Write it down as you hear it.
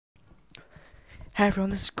Hey everyone,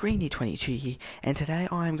 this is Greeny22 here, and today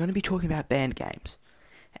I am going to be talking about banned games.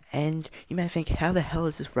 And you may think, how the hell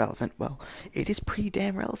is this relevant? Well, it is pretty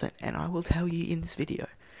damn relevant, and I will tell you in this video.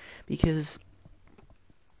 Because,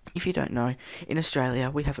 if you don't know, in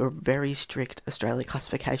Australia we have a very strict Australia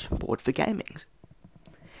classification board for gaming.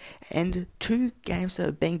 And two games that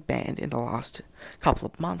are being banned in the last couple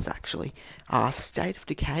of months actually are State of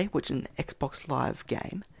Decay, which is an Xbox Live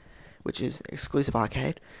game, which is exclusive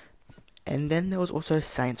arcade, and then there was also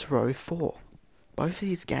Saints Row 4. Both of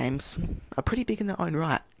these games are pretty big in their own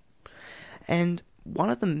right. And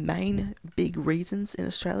one of the main big reasons in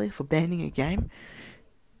Australia for banning a game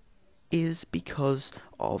is because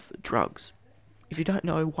of drugs. If you don't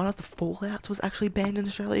know, one of the Fallouts was actually banned in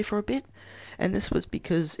Australia for a bit, and this was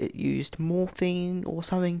because it used morphine or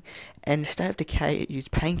something, and State of Decay it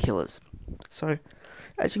used painkillers. So,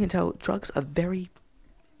 as you can tell, drugs are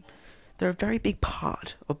they're a very big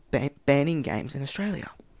part of banning games in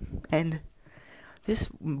Australia. And this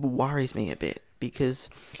worries me a bit, because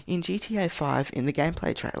in GTA 5, in the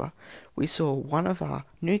gameplay trailer, we saw one of our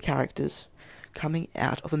new characters coming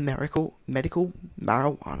out of a medical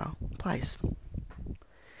marijuana place.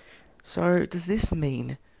 So, does this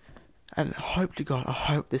mean, and hope to God, I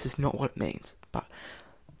hope this is not what it means, but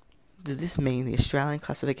does this mean the Australian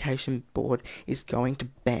Classification Board is going to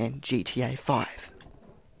ban GTA 5?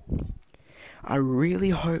 I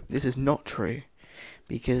really hope this is not true,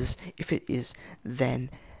 because if it is,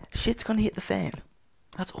 then shit's gonna hit the fan.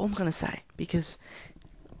 That's all I'm gonna say, because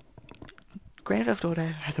Grand Theft Auto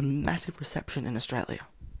has a massive reception in Australia,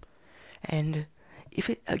 and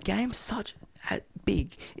if a game such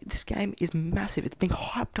big, this game is massive. It's been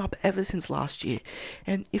hyped up ever since last year,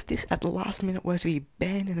 and if this at the last minute were to be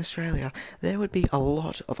banned in Australia, there would be a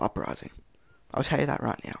lot of uprising. I'll tell you that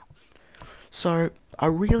right now. So, I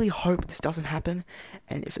really hope this doesn't happen,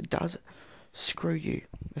 and if it does, screw you,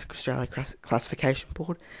 Australia Classification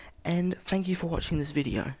Board, and thank you for watching this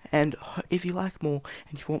video. And if you like more,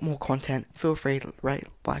 and if you want more content, feel free to rate,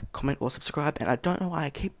 like, comment, or subscribe. And I don't know why I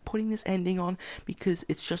keep putting this ending on, because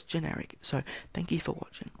it's just generic. So, thank you for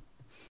watching.